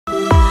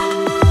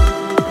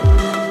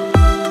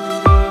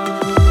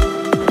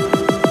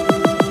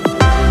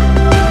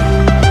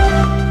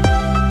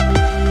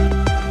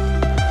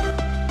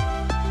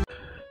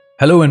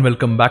Hello and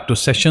welcome back to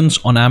sessions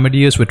on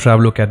Amadeus with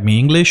Travelocademy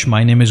English.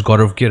 My name is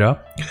Gaurav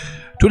Gera.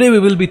 Today we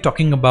will be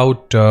talking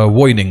about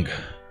voiding.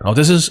 Now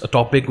this is a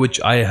topic which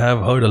I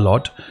have heard a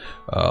lot,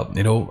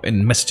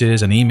 in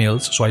messages and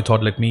emails. So I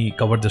thought let me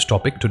cover this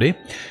topic today.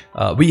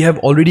 We have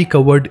already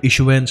covered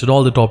issuance and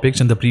all the topics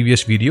in the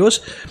previous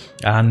videos.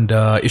 And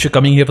if you're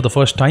coming here for the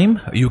first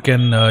time, you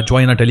can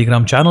join our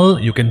Telegram channel.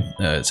 You can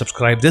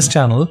subscribe this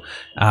channel,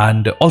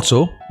 and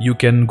also you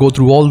can go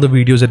through all the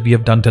videos that we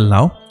have done till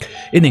now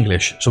in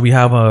English. So we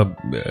have a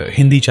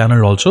Hindi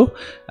channel also.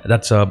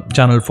 That's a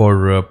channel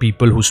for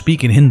people who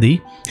speak in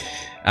Hindi.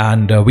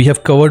 And we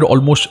have covered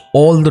almost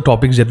all the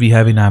topics that we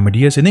have in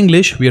Amadeus in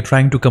English. We are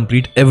trying to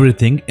complete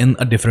everything in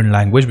a different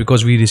language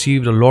because we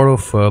received a lot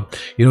of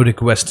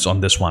requests on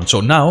this one. So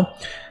now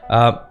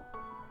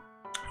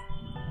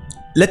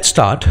let's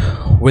start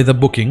with the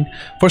booking.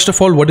 First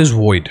of all, what is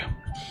void?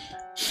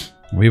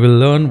 We will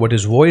learn what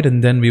is void,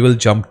 and then we will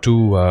jump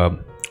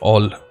to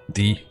all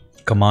the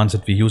commands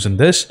that we use in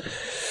this.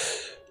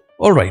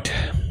 All right.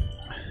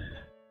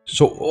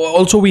 So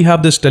also we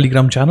have this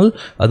Telegram channel.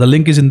 The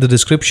link is in the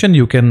description.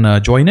 You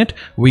can join it.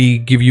 We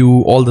give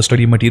you all the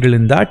study material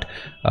in that.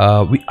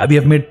 We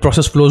have made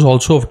process flows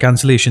also of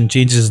cancellation,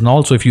 changes, and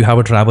also if you have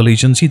a travel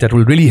agency, that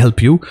will really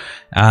help you.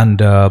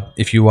 And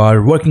if you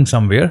are working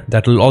somewhere,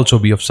 that will also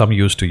be of some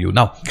use to you.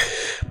 Now,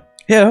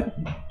 here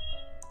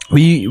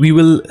we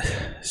will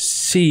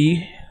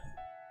see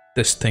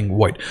this thing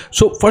void.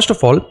 So first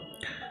of all,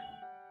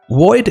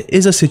 void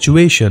is a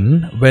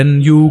situation when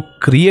you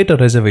create a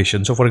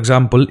reservation. So for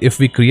example, if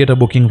we create a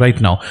booking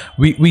right now,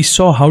 we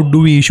saw how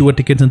do we issue a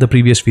ticket in the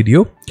previous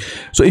video.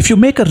 So if you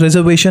make a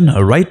reservation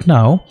right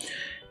now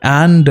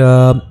and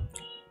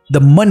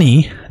the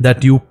money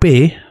that you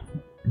pay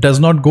does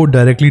not go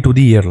directly to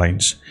the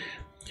airlines,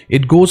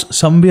 it goes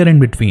somewhere in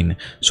between.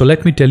 So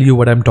let me tell you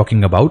what I'm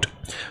talking about.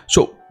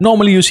 So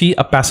normally you see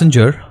a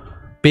passenger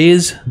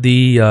pays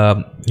the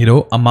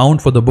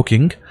amount for the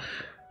booking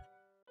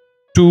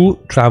to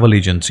travel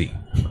agency.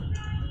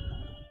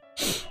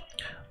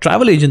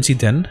 Travel agency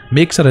then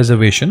makes a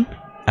reservation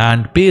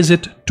and pays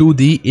it to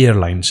the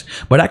airlines.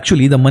 But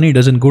actually the money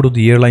doesn't go to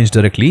the airlines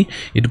directly.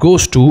 It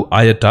goes to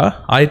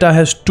IATA. IATA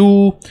has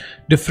two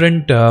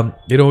different,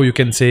 you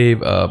can say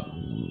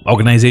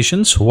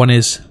organizations. One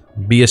is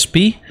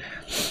BSP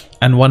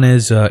and one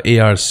is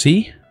ARC.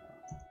 So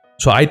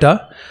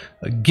IATA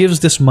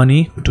gives this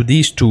money to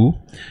these two,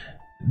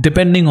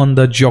 depending on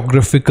the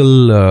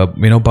geographical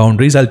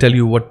boundaries. I'll tell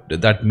you what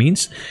that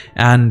means.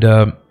 And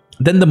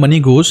then the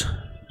money goes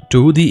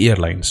to the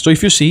airlines. So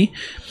if you see,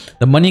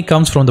 the money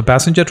comes from the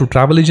passenger to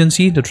travel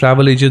agency. The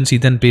travel agency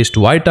then pays to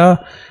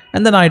IATA,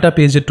 and then IATA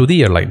pays it to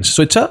the airlines.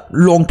 So it's a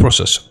long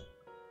process.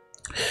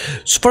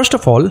 So first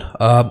of all,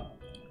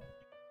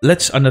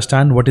 let's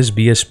understand what is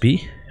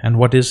BSP and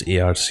what is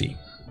ARC.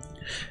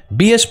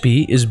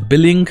 BSP is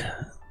Billing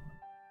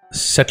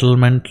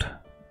Settlement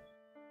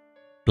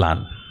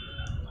Plan.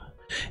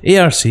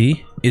 ARC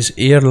is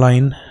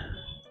Airline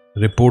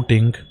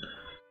Reporting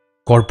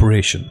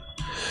Corporation.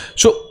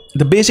 So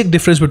the basic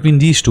difference between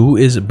these two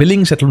is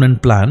billing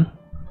settlement plan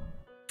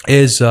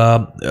is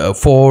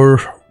for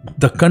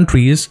the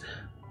countries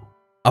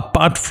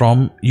apart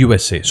from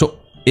USA. So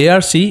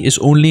ARC is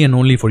only and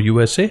only for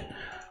USA.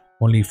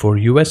 Only for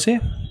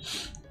USA.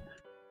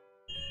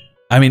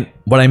 I mean,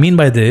 what I mean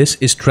by this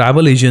is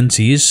travel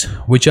agencies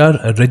which are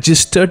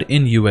registered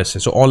in USA.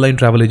 So online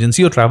travel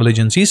agency or travel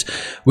agencies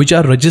which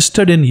are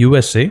registered in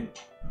USA,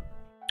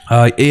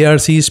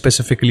 ARC is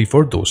specifically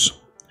for those.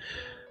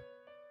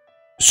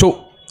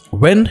 So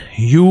when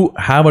you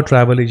have a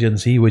travel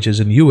agency which is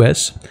in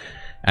US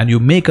and you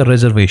make a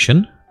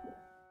reservation,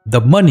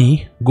 the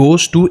money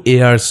goes to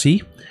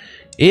ARC.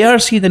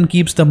 ARC then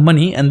keeps the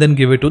money and then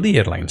give it to the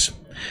airlines.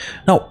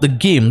 Now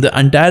the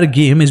entire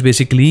game is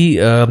basically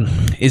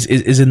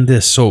is in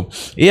this. So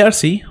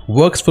ARC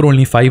works for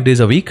only 5 days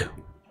a week.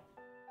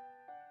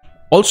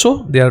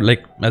 Also, they are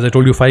like, as I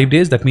told you, 5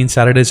 days. That means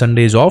Saturday,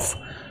 Sunday is off.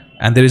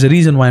 And there is a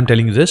reason why I'm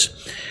telling you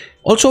this.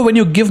 Also, when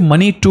you give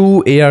money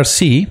to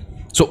ARC,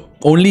 so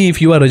only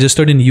if you are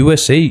registered in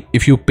USA,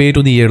 if you pay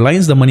to the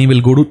airlines, the money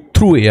will go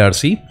through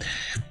ARC.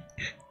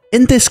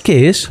 In this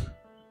case,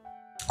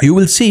 you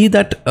will see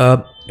that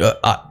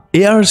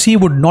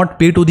ARC would not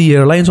pay to the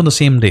airlines on the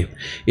same day.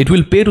 It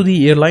will pay to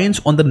the airlines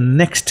on the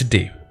next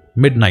day,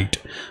 midnight.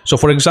 So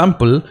for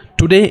example,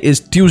 today is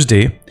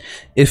Tuesday.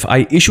 If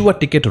I issue a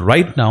ticket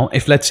right now,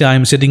 if let's say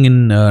I'm sitting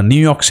in New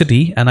York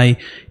City and I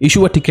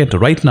issue a ticket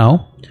right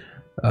now,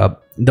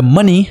 the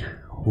money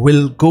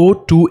will go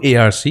to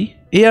ARC.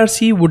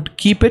 ARC would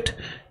keep it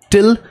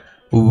till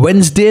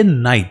Wednesday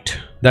night.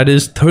 That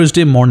is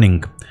Thursday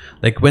morning.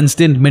 Like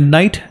Wednesday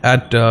midnight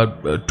at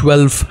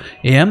 12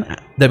 a.m.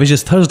 which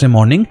is Thursday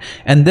morning,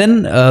 and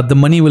then the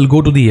money will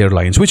go to the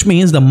airlines, which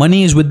means the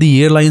money is with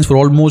the airlines for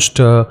almost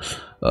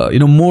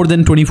more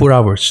than 24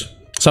 hours.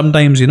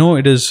 Sometimes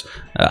it is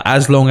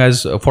as long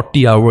as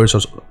 40 hours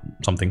or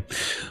something.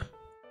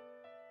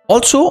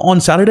 Also on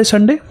Saturday,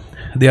 Sunday,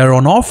 they are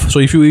on off. So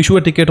if you issue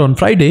a ticket on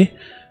Friday,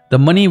 the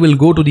money will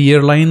go to the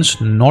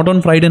airlines not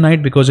on Friday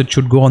night because it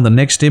should go on the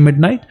next day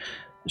midnight.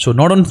 So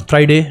not on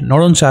Friday,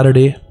 not on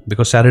Saturday,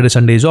 because Saturday,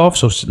 Sunday is off.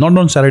 So not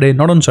on Saturday,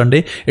 not on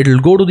Sunday. It will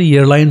go to the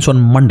airlines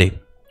on Monday,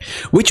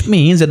 which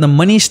means that the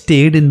money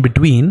stayed in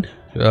between,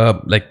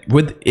 like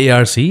with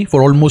ARC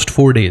for almost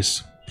 4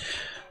 days.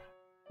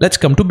 Let's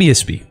come to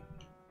BSP.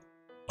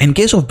 In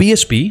case of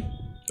BSP,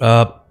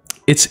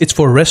 it's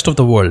for rest of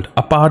the world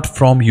apart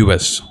from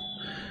US,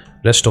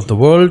 rest of the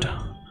world,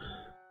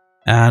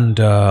 and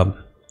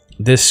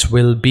this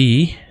will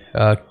be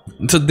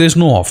so there's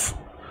no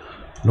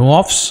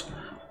offs,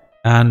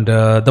 and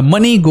the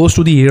money goes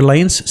to the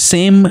airlines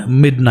same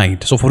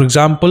midnight. So for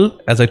example,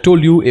 as I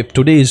told you, if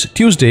today is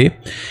Tuesday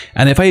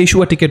and if I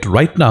issue a ticket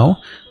right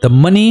now, the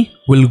money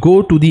will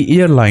go to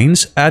the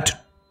airlines at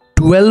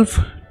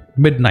 12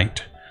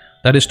 midnight.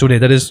 That is today,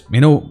 that is, you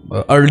know,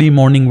 early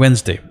morning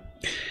Wednesday.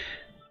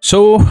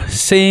 So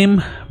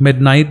same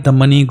midnight the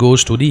money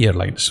goes to the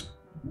airlines.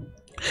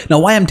 Now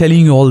why I'm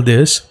telling you all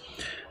this,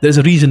 there's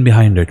a reason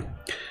behind it.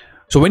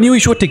 So when you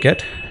issue a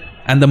ticket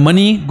and the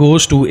money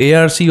goes to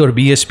ARC or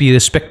BSP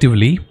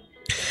respectively,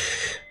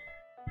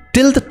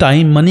 till the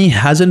time money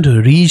hasn't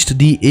reached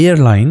the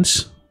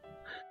airlines,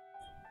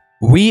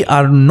 we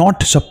are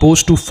not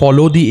supposed to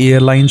follow the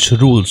airline's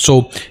rules.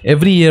 So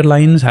every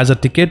airline has a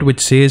ticket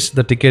which says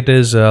the ticket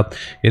is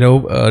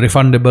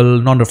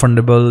refundable,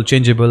 non-refundable,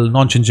 changeable,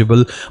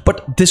 non-changeable.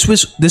 But this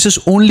is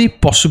only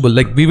possible,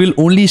 like we will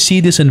only see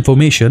this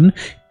information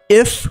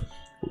if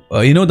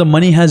the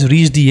money has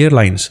reached the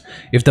airlines.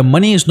 If the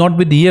money is not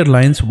with the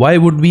airlines, why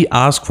would we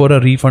ask for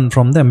a refund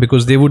from them?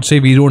 Because they would say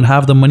we don't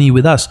have the money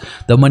with us.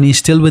 The money is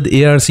still with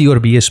ARC or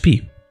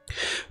BSP.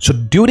 So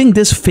during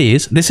this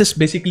phase, this is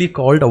basically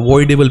called a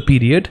voidable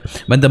period,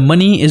 when the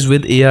money is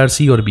with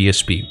ARC or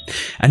BSP.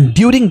 And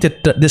during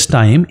this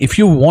time, if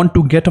you want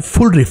to get a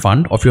full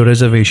refund of your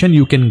reservation,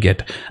 you can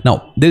get.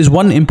 Now, there is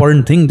one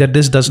important thing, that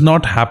this does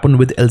not happen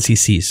with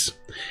LCCs.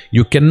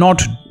 You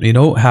cannot,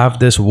 have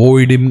this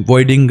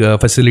voiding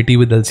facility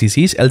with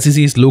LCCs.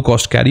 LCC is low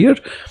cost carrier,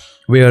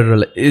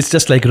 where it's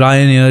just like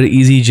Ryanair,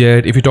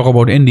 EasyJet. If you talk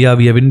about India,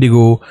 we have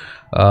Indigo,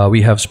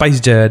 we have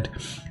SpiceJet,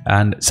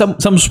 and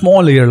some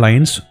small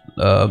airlines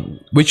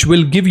which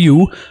will give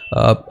you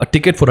a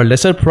ticket for a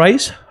lesser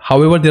price.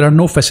 However, there are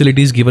no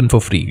facilities given for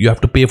free. You have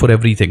to pay for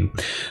everything.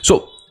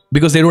 So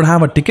because they don't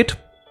have a ticket,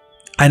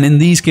 and in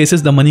these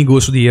cases the money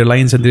goes to the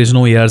airlines and there is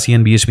no ARC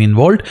and BSP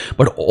involved.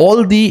 But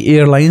all the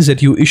airlines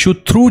that you issue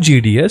through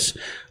GDS,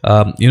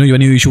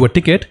 when you issue a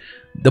ticket,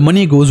 the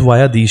money goes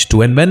via these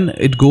two. And when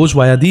it goes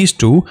via these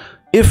two,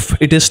 if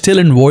it is still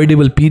in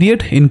voidable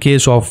period, in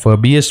case of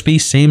BSP,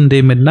 same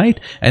day midnight,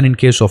 and in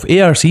case of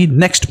ARC,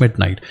 next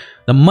midnight,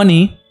 the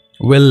money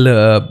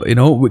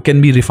will can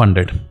be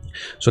refunded.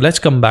 So let's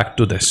come back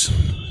to this.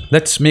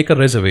 Let's make a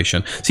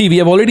reservation. See, we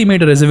have already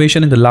made a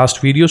reservation in the last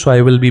video, so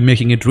I will be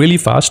making it really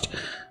fast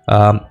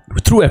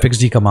through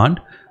FXD command.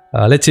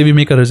 Let's say we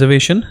make a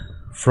reservation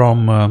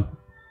from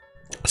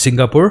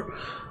Singapore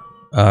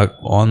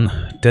on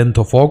 10th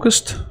of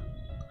August,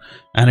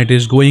 and it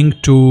is going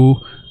to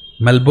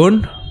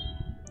Melbourne,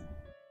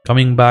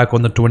 coming back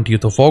on the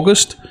 20th of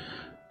August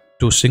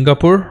to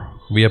Singapore.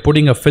 We are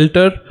putting a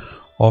filter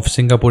of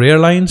Singapore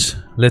Airlines.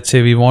 Let's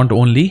say we want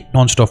only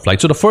non-stop flight.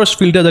 So the first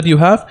filter that you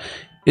have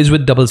is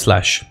with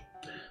 /.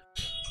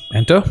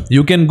 Enter.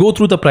 You can go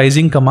through the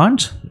pricing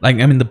commands,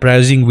 the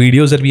pricing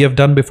videos that we have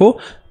done before.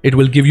 It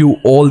will give you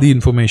all the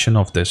information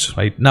of this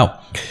right now.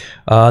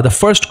 The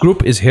first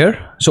group is here.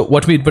 So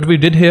what we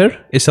did here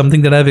is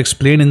something that I've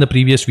explained in the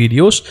previous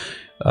videos.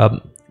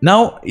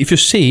 Now, if you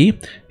see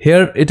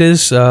here, it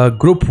is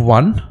group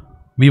 1.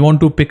 We want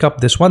to pick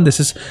up this one. This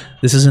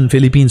is in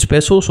Philippines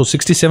peso, so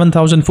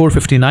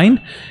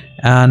 67,459,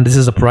 and this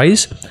is the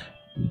price.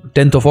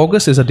 10th of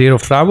August is a day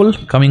of travel.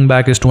 Coming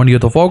back is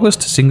 20th of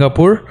August.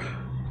 Singapore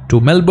to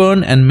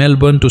Melbourne and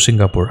Melbourne to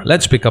Singapore.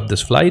 Let's pick up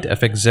this flight.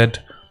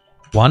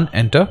 FXZ1.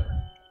 Enter.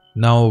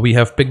 Now we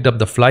have picked up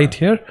the flight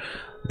here.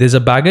 There's a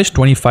baggage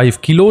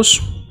 25 kilos.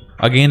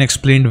 Again,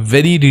 explained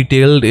very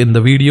detailed in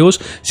the videos.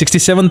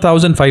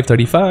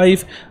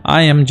 67,535.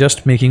 I am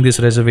just making this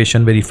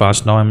reservation very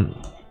fast now. I'm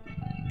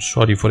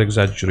sorry for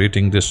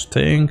exaggerating this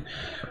thing,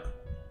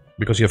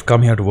 because you have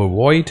come here to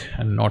avoid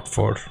and not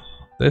for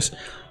this.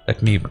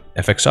 Let me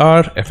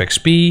FXR,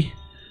 FXP.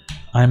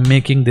 I'm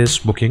making this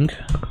booking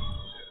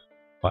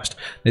fast.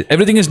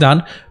 Everything is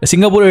done.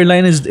 Singapore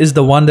Airline is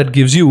the one that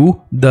gives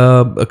you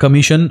the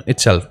commission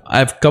itself.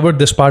 I've covered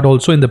this part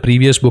also in the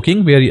previous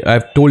booking, where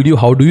I've told you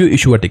how do you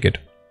issue a ticket.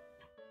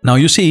 Now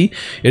you see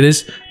it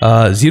is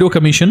zero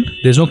commission.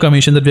 There's no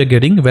commission that we are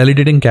getting.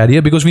 Validating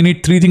carrier, because we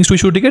need 3 things to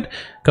issue a ticket: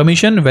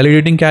 commission,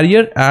 validating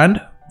carrier, and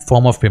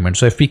form of payment.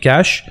 So FP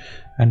cash,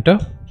 enter,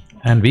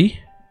 and we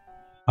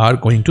are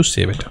going to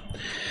save it.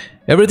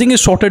 Everything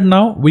is sorted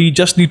now. We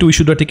just need to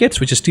issue the tickets,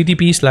 which is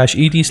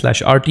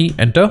TTP/ET/RT,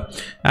 enter,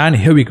 and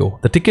here we go.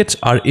 The tickets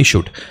are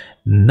issued.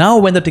 Now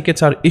when the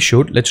tickets are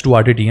issued, let's do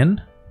RTTN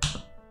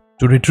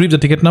to retrieve the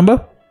ticket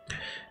number.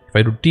 If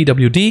I do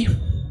TWD,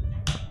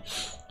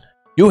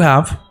 you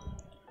have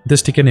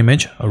this ticket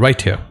image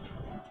right here.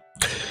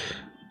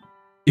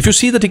 if you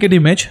see the ticket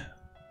image,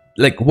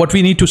 like what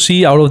we need to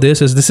see out of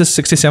this is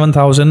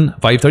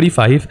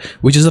 67,535,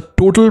 which is the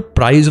total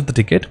price of the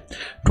ticket.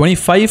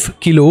 25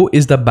 kilo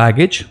is the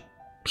baggage.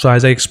 So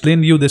as I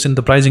explained you this in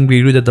the pricing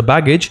video, that the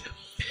baggage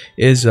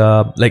is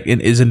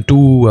in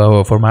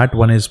two format.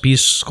 One is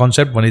piece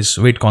concept, one is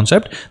weight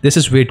concept. This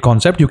is weight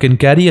concept. You can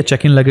carry a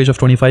check-in luggage of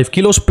 25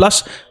 kilos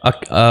plus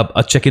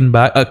a check-in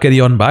bag, a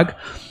carry-on bag.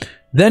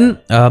 Then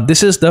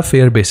this is the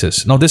fare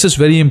basis. Now this is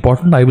very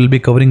important. I will be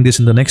covering this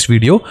in the next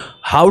video,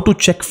 how to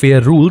check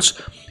fare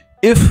rules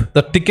if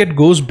the ticket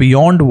goes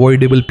beyond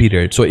voidable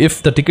period. So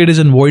if the ticket is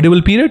in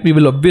voidable period, we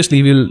will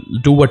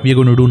do what we are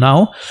going to do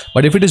now.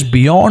 But if it is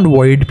beyond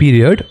void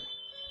period,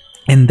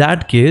 in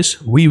that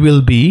case, we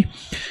will be,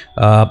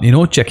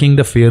 checking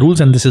the fare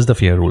rules, and this is the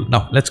fare rule.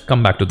 Now let's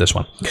come back to this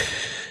one.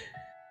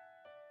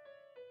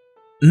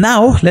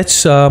 Now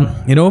let's,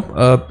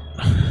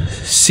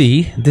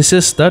 see, this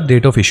is the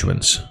date of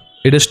issuance.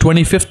 It is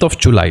 25th of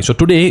July. So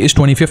today is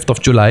 25th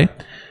of July.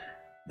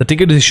 The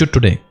ticket is issued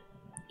today.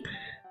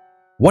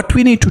 What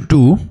we need to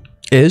do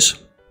is,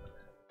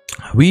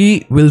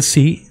 we will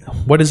see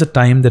what is the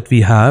time that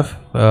we have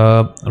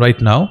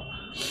right now.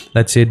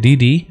 Let's say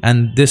DD,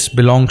 and this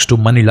belongs to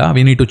Manila.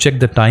 We need to check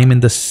the time in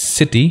the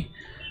city.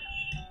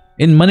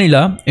 In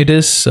Manila, it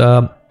is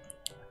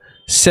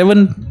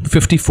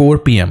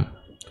 7:54 p.m.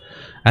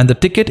 and the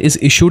ticket is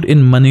issued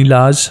in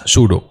Manila's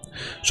pseudo.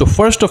 So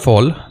first of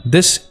all,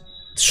 this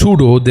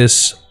pseudo,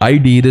 this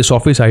ID, this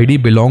office ID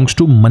belongs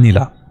to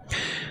Manila,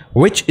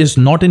 which is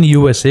not in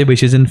USA,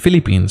 which is in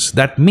Philippines.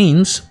 That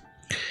means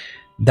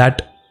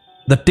that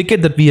the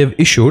ticket that we have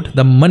issued,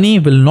 the money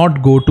will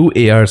not go to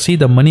ARC,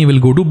 the money will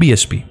go to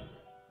BSP.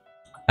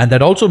 And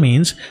that also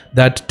means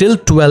that till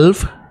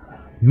 12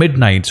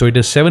 midnight, so it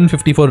is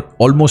 7:54,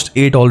 almost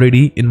 8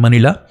 already in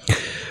Manila.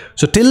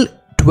 So till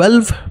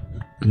 12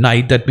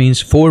 night, that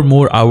means 4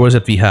 more hours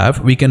that we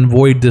have, we can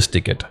void this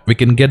ticket. We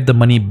can get the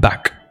money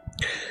back.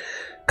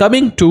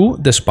 Coming to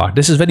this part,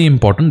 this is very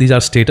important. These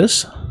are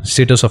status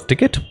of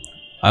ticket.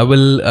 I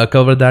will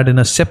cover that in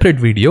a separate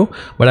video,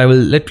 but I will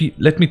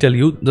let me tell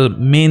you the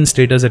main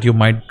status that you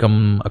might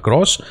come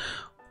across.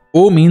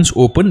 O means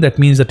open, that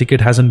means the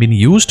ticket hasn't been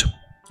used.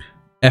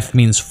 F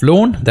means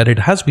flown, that it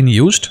has been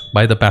used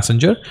by the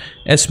passenger.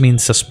 S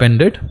means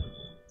suspended.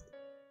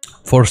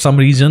 For some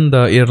reason,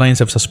 the airlines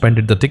have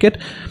suspended the ticket.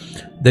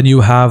 Then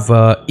you have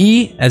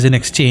E as in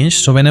exchange.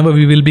 So whenever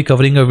we will be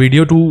covering a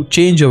video to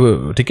change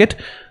a ticket,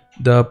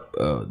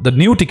 the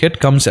new ticket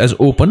comes as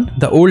open,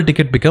 the old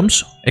ticket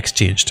becomes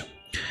exchanged.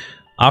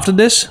 After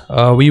this,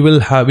 we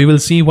will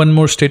see one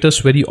more status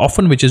very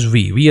often, which is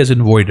V as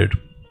in voided.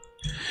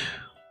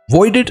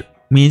 Voided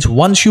means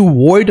once you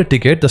void a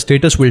ticket, the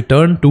status will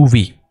turn to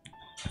V.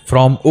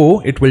 From O,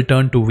 it will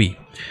turn to V.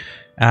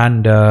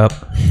 And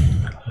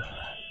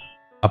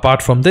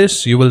apart from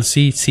this, you will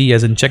see C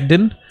as in checked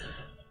in.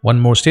 One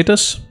more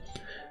status.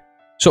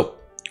 So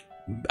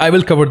I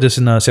will cover this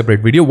in a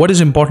separate video. What is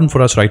important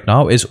for us right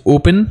now is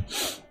open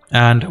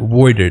and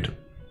voided.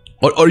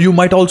 Or you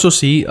might also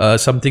see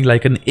something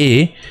like an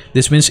A.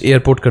 This means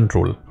airport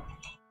control.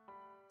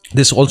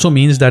 This also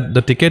means that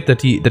the ticket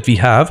that we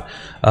have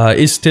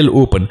is still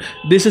open.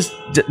 This is,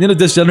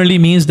 this generally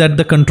means that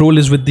the control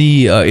is with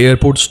the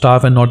airport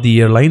staff and not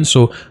the airline.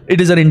 So it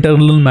is an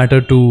internal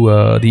matter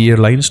to the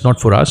airlines,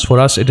 not for us. For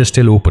us, it is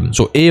still open.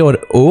 So A or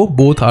O,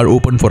 both are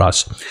open for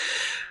us.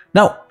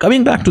 Now,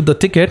 coming back to the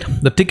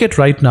ticket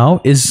right now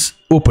is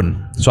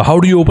open. So how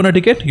do you open a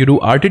ticket? You do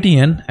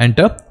RTTN,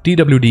 enter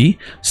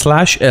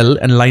TWD/L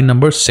and line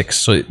number 6.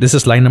 So this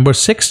is line number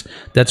 6.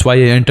 That's why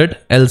I entered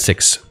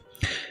L6.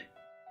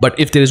 But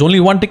if there is only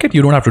one ticket,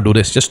 you don't have to do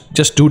this.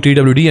 Just do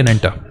TWD and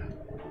enter.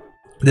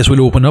 This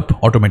will open up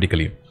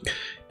automatically.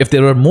 If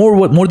there are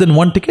more than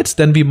one tickets,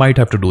 then we might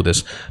have to do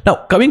this. Now,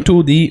 coming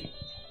to the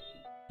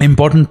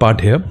important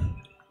part here,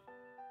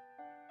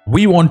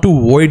 we want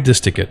to void this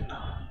ticket.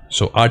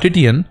 So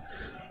RTTN,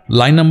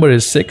 line number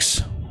is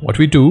 6. What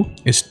we do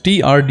is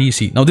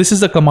TRDC. Now this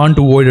is the command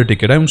to void a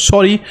ticket. I'm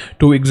sorry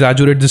to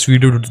exaggerate this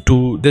video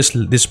to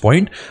this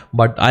point,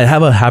 but I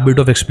have a habit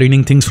of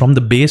explaining things from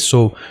the base.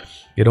 So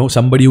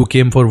somebody who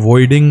came for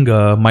voiding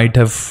might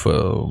have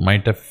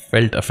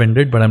felt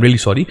offended, but I'm really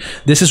sorry.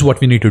 This is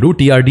what we need to do: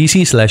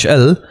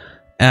 TRDC/L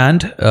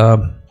and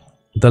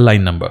the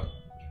line number,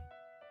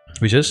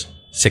 which is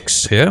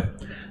 6 here.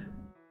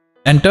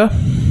 Enter,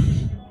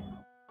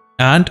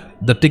 and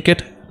the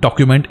ticket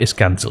document is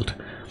cancelled.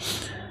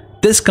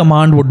 This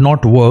command would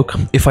not work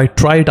if I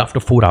try it after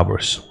 4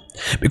 hours,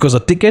 because the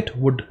ticket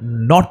would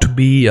not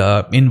be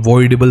in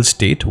voidable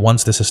state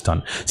once this is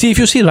done. See, if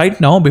you see right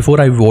now,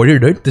 before I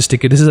voided it, this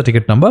is a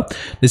ticket number.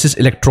 This is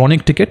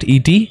electronic ticket,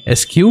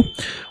 ET-SQ,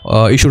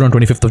 issued on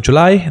 25th of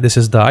July. This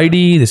is the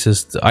ID, this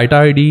is the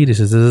ITA ID, this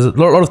is a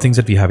lot of things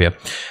that we have here.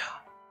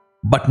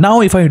 But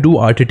now if I do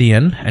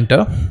RTTN,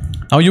 enter,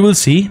 now you will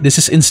see this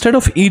is, instead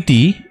of ET,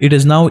 it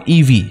is now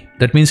EV.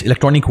 That means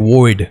electronic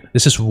void.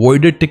 This is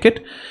voided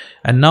ticket.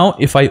 And now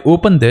if I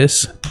open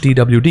this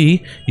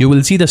TWD, you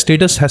will see the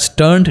status has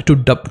turned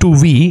to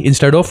V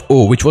instead of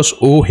O, which was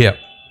O here.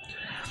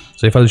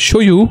 So if I'll show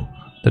you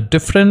The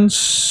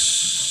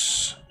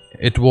difference,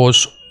 it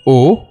was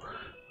O.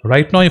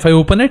 Right now, if I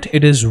open it,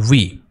 it is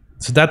V.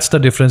 So that's the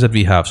difference that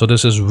we have. So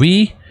this is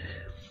V,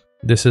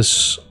 this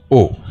is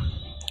O.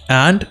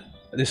 And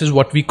this is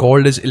what we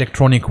called as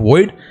electronic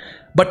void.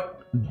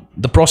 But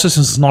the process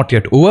is not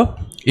yet over.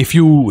 If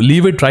you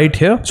leave it right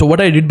here, so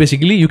what I did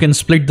basically, you can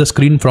split the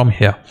screen from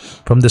here,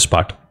 from this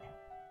part,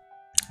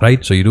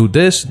 right? So you do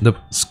this, the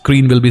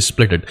screen will be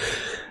splitted.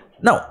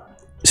 Now,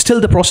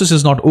 still the process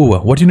is not over.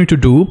 What you need to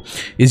do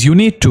is you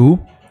need to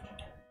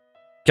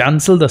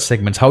cancel the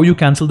segments. How you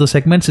cancel the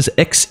segments is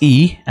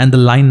XE and the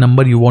line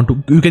number you want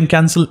to, you can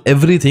cancel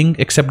everything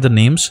except the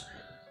names.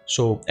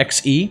 So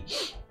XE,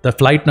 the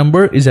flight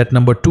number is at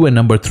number 2 and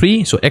number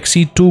 3. So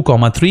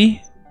XE2,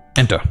 3,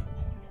 enter.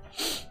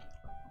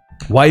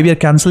 Why we are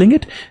cancelling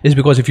it is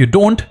because if you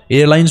don't,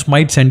 airlines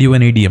might send you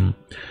an ADM.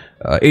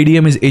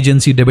 ADM is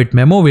agency debit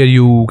memo, where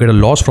you get a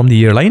loss from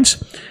the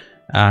airlines.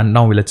 And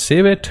now let's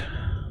save it.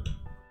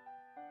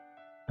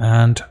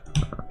 And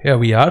here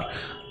we are.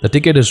 The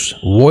ticket is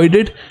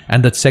voided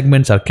and the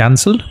segments are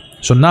cancelled.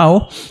 So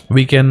now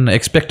we can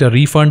expect a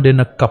refund in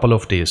a couple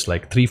of days,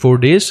 like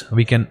 3-4 days.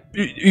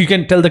 You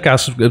can tell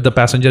the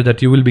passenger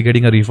that you will be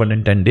getting a refund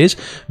in 10 days,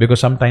 because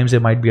sometimes there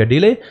might be a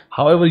delay.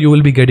 However, you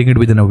will be getting it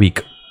within a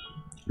week,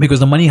 because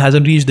the money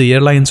hasn't reached the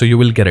airline, so you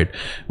will get it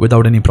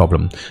without any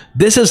problem.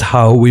 This is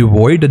how we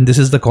void, and this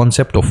is the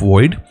concept of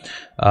void.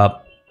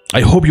 I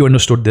hope you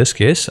understood this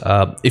case.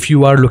 If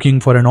you are looking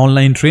for an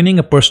online training,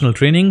 a personal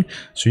training,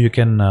 so you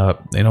can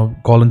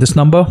call on this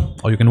number,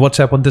 or you can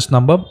WhatsApp on this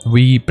number.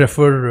 We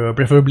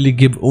preferably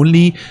give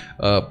only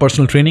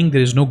personal training.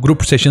 There is no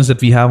group sessions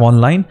that we have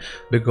online,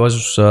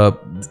 because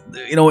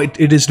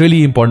it is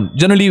really important.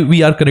 Generally,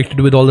 we are connected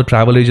with all the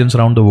travel agents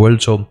around the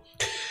world, so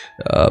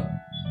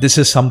this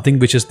is something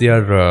which is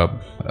their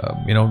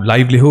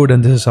livelihood,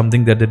 and this is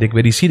something that they take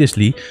very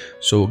seriously.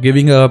 So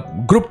giving a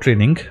group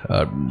training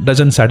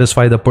doesn't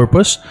satisfy the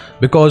purpose,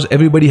 because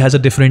everybody has a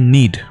different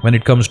need when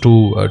it comes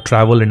to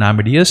travel in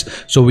Amadeus.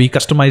 So we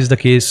customize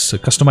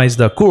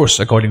the course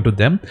according to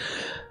them.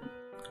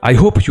 I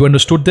hope you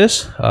understood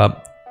this.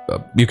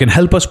 You can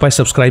help us by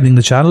subscribing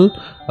the channel,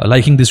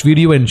 liking this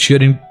video, and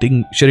sharing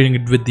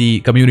it with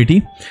the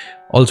community.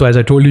 Also, as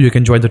I told you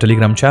can join the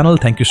Telegram channel.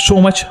 Thank you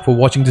so much for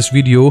watching this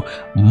video.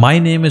 My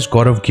name is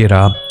Gaurav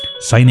Gera,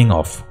 signing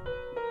off.